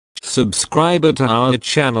subscriber to our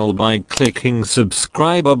channel by clicking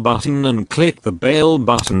subscriber button and click the bell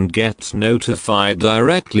button. Get notified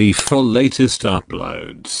directly for latest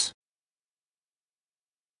uploads.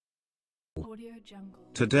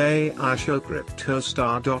 Today I show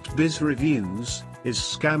Crypto-star.biz reviews, is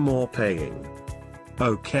scam or paying?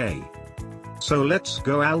 Okay. So let's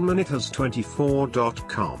go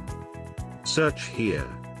almanitas24.com. Search here.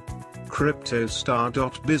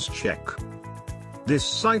 Crypto-star.biz check. This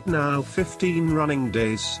site now 15 running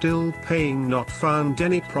days still paying, not found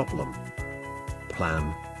any problem.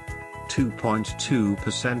 Plan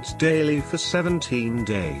 2.2% daily for 17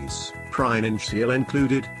 days, financial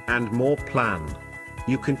included, and more plan.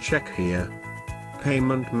 You can check here.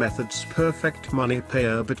 Payment methods: perfect money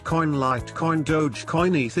payer, Bitcoin, Litecoin,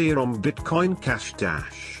 Dogecoin, Ethereum, Bitcoin Cash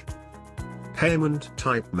Dash. Payment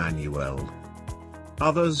type: manual.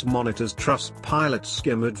 Others: monitors, Trustpilot,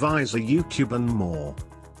 Skim Advisor, YouTube and more.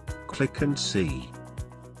 Click and see.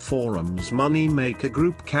 Forums: Money Maker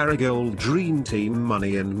Group, Carigold, Dream Team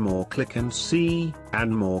Money and more. Click and see,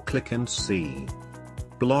 and more. Click and see.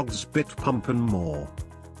 Blogs: Bitpump and more.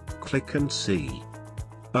 Click and see.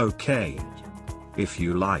 Okay. If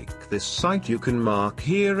you like this site, you can mark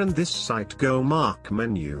here, and this site go mark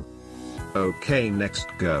menu. Okay, next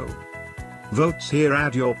go. Votes here.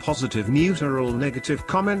 Add your positive, neutral, negative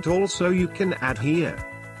comment. Also you can add here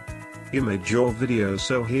image or video.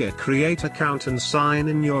 So here, create account and sign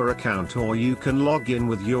in your account, or you can log in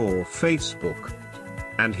with your Facebook.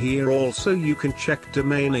 And here also you can check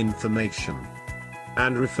domain information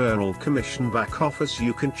and referral commission. Back office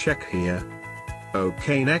you can check here.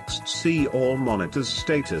 Okay, next see all monitors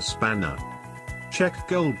status banner. Check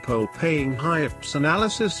gold poll, paying hypes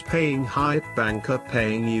analysis, paying hype banker,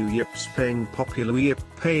 paying UYIPs, paying popular UYIP,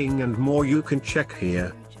 paying and more. You can check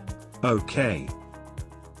here. Okay.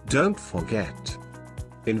 Don't forget.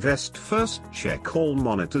 Invest first. Check all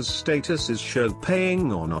monitors statuses, show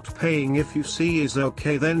paying or not paying. If you see is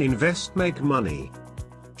okay, then invest, make money.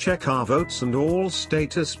 Check our votes and all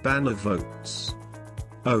status banner votes.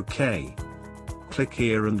 Okay. Click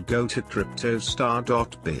here and go to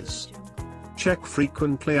Crypto-star.biz. Check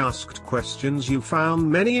frequently asked questions. You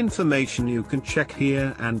found many information you can check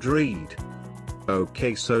here and read.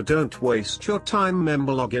 Okay, so don't waste your time.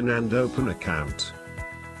 Member login and open account.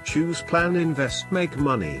 Choose plan, invest, make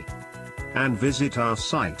money. And visit our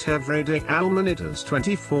site everyday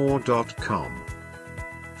almanitas24.com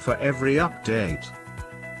for every update.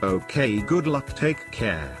 Okay, good luck, take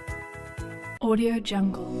care. Audio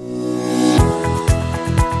Jungle.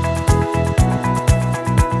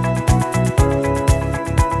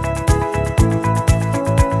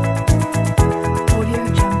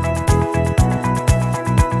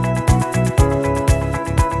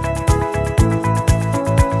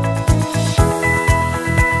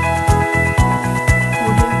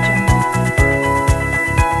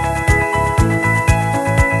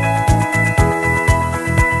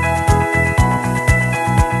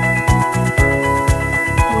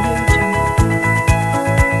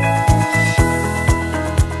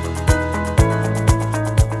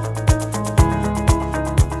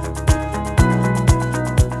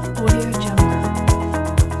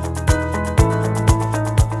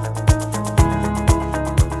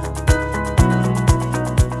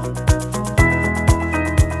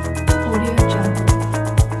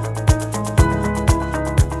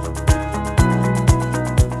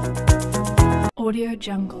 Audio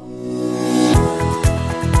Jungle.